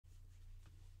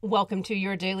Welcome to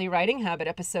your daily writing habit,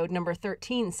 episode number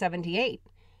 1378.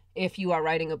 If you are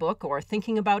writing a book or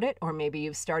thinking about it, or maybe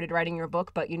you've started writing your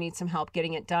book but you need some help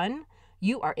getting it done,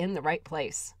 you are in the right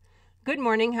place. Good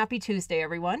morning. Happy Tuesday,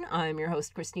 everyone. I'm your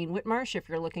host, Christine Whitmarsh. If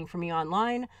you're looking for me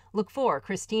online, look for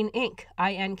Christine Inc.,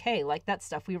 I-N-K, like that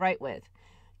stuff we write with.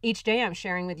 Each day I'm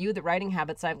sharing with you the writing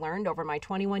habits I've learned over my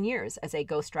 21 years as a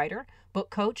ghostwriter,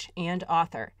 book coach, and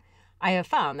author. I have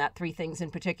found that three things in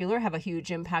particular have a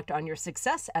huge impact on your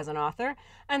success as an author,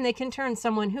 and they can turn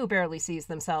someone who barely sees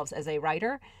themselves as a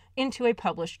writer into a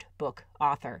published book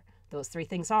author. Those three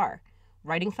things are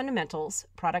writing fundamentals,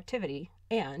 productivity,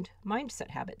 and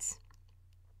mindset habits.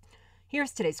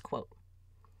 Here's today's quote.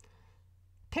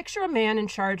 Picture a man in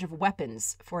charge of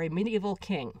weapons for a medieval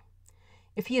king.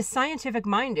 If he is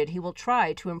scientific-minded, he will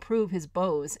try to improve his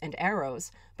bows and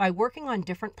arrows by working on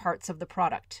different parts of the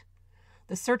product.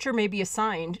 The searcher may be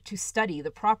assigned to study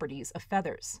the properties of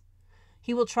feathers.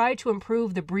 He will try to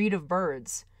improve the breed of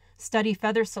birds, study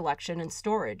feather selection and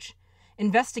storage,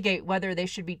 investigate whether they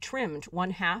should be trimmed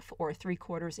 1/2 or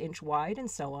 3/4 inch wide, and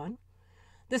so on.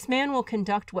 This man will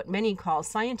conduct what many call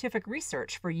scientific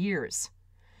research for years.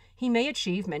 He may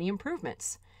achieve many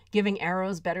improvements, giving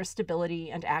arrows better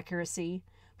stability and accuracy,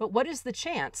 but what is the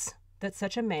chance that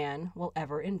such a man will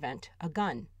ever invent a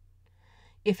gun?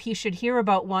 If he should hear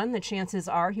about one, the chances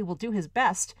are he will do his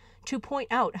best to point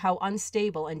out how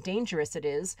unstable and dangerous it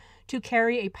is to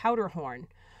carry a powder horn,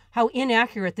 how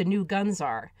inaccurate the new guns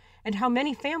are, and how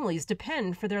many families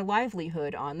depend for their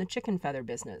livelihood on the chicken feather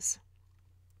business.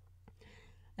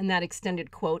 And that extended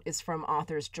quote is from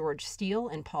authors George Steele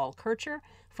and Paul Kircher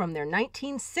from their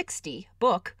 1960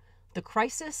 book, The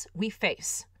Crisis We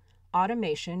Face,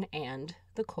 Automation and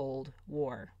the Cold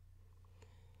War.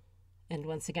 And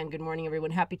once again, good morning,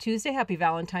 everyone. Happy Tuesday. Happy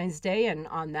Valentine's Day. And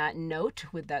on that note,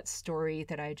 with that story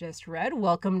that I just read,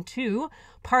 welcome to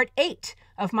part 8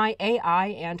 of my AI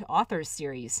and Authors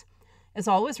series. As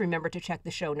always, remember to check the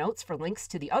show notes for links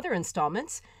to the other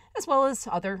installments, as well as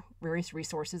other various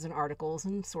resources and articles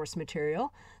and source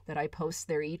material that I post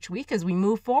there each week as we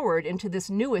move forward into this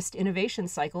newest innovation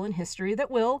cycle in history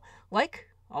that will, like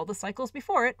all the cycles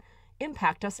before it,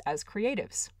 impact us as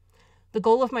creatives. The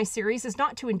goal of my series is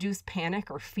not to induce panic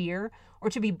or fear, or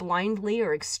to be blindly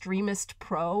or extremist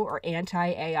pro or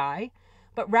anti-AI,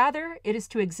 but rather it is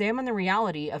to examine the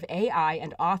reality of AI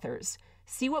and authors,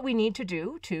 see what we need to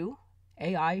do to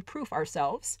AI-proof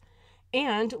ourselves,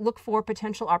 and look for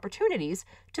potential opportunities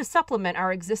to supplement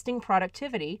our existing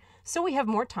productivity so we have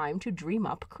more time to dream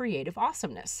up creative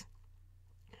awesomeness.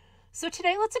 So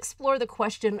today let's explore the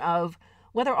question of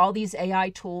whether all these AI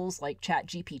tools like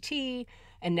ChatGPT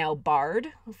and now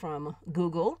Bard from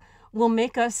Google will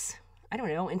make us,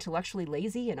 intellectually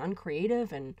lazy and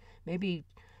uncreative and maybe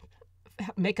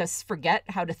make us forget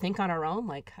how to think on our own.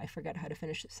 Like I forget how to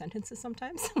finish sentences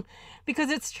sometimes. Because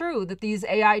it's true that these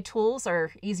AI tools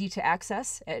are easy to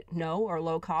access at no or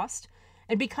low cost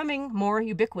and becoming more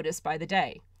ubiquitous by the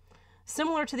day.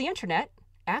 Similar to the internet,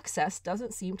 access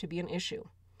doesn't seem to be an issue.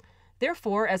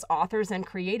 Therefore, as authors and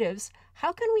creatives,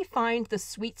 how can we find the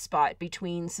sweet spot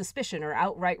between suspicion or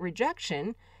outright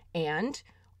rejection and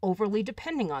overly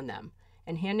depending on them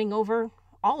and handing over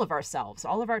all of ourselves,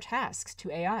 all of our tasks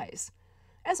to AIs?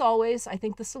 As always, I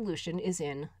think the solution is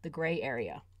in the gray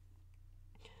area.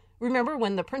 Remember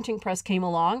when the printing press came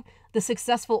along, the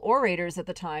successful orators at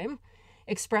the time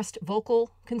expressed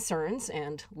vocal concerns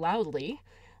and loudly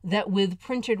that with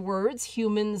printed words,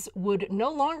 humans would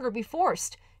no longer be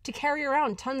forced to carry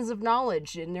around tons of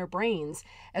knowledge in their brains.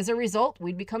 As a result,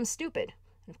 we'd become stupid.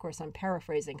 And of course, I'm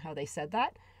paraphrasing how they said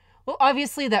that. Well,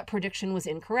 obviously that prediction was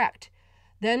incorrect.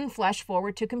 Then flash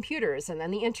forward to computers and then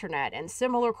the internet and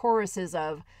similar choruses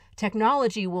of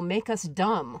technology will make us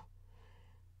dumb.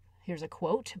 Here's a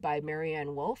quote by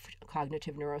Marianne Wolf, a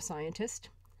cognitive neuroscientist.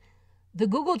 The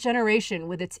Google generation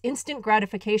with its instant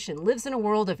gratification lives in a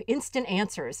world of instant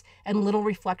answers and little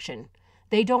reflection.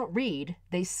 They don't read,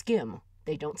 they skim.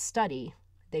 They don't study,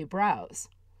 they browse.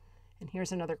 And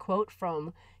here's another quote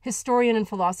from historian and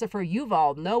philosopher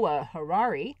Yuval Noah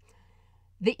Harari.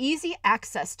 The easy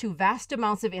access to vast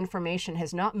amounts of information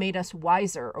has not made us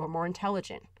wiser or more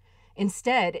intelligent.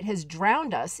 Instead, it has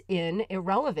drowned us in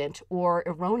irrelevant or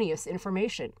erroneous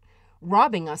information,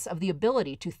 robbing us of the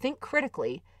ability to think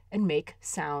critically and make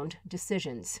sound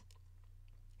decisions.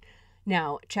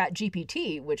 Now,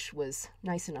 ChatGPT, which was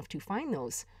nice enough to find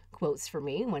those quotes for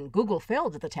me when Google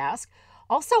failed at the task,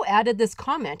 also added this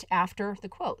comment after the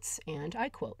quotes, and I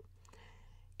quote,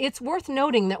 It's worth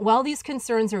noting that while these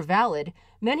concerns are valid,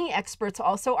 many experts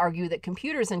also argue that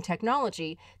computers and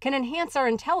technology can enhance our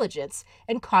intelligence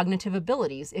and cognitive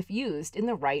abilities if used in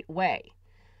the right way.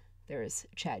 There's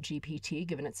ChatGPT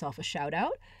giving itself a shout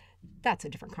out. That's a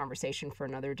different conversation for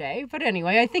another day. But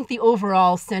anyway, I think the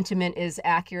overall sentiment is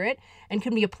accurate and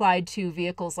can be applied to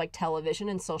vehicles like television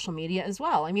and social media as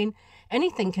well. I mean,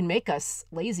 anything can make us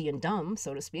lazy and dumb,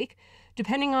 so to speak,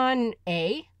 depending on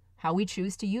A, how we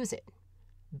choose to use it,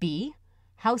 B,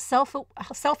 how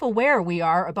self-aware we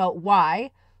are about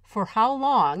why, for how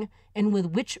long, and with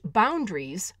which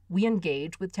boundaries we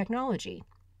engage with technology,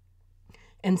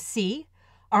 and C,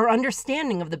 our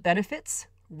understanding of the benefits,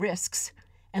 risks,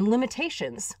 and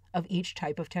limitations of each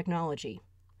type of technology.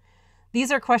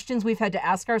 These are questions we've had to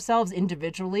ask ourselves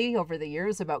individually over the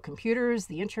years about computers,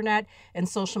 the internet, and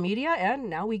social media, and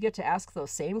now we get to ask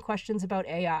those same questions about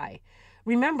AI,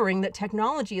 remembering that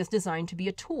technology is designed to be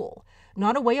a tool,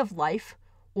 not a way of life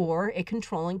or a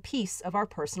controlling piece of our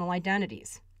personal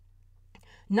identities.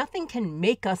 Nothing can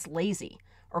make us lazy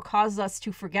or cause us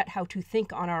to forget how to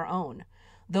think on our own.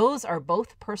 Those are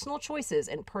both personal choices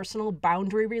and personal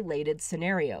boundary-related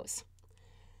scenarios.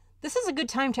 This is a good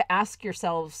time to ask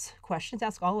yourselves questions,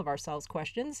 ask all of ourselves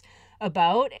questions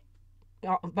about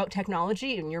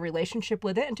technology and your relationship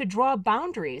with it, and to draw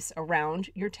boundaries around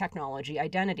your technology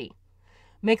identity.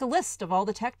 Make a list of all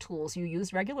the tech tools you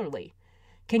use regularly.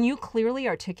 Can you clearly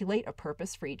articulate a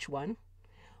purpose for each one?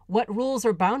 What rules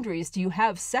or boundaries do you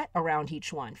have set around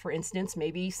each one? For instance,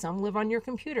 maybe some live on your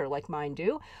computer like mine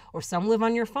do, or some live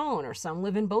on your phone, or some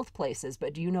live in both places,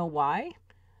 but do you know why?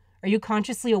 Are you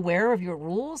consciously aware of your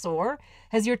rules, or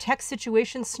has your tech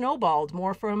situation snowballed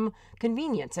more from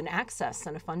convenience and access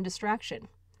and a fun distraction?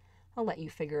 I'll let you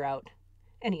figure out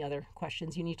any other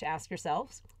questions you need to ask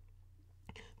yourselves.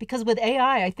 Because with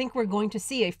AI, I think we're going to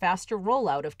see a faster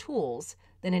rollout of tools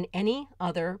than in any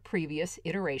other previous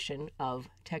iteration of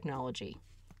technology.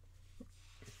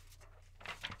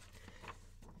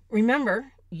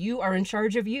 Remember, you are in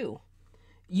charge of you.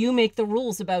 You make the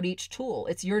rules about each tool.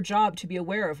 It's your job to be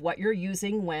aware of what you're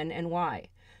using, when, and why.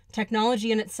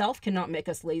 Technology in itself cannot make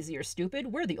us lazy or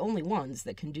stupid. We're the only ones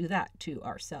that can do that to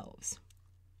ourselves.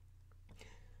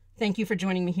 Thank you for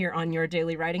joining me here on Your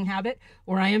Daily Writing Habit,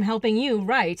 where I am helping you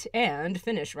write and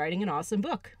finish writing an awesome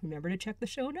book. Remember to check the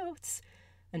show notes.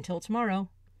 Until tomorrow,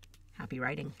 happy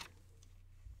writing.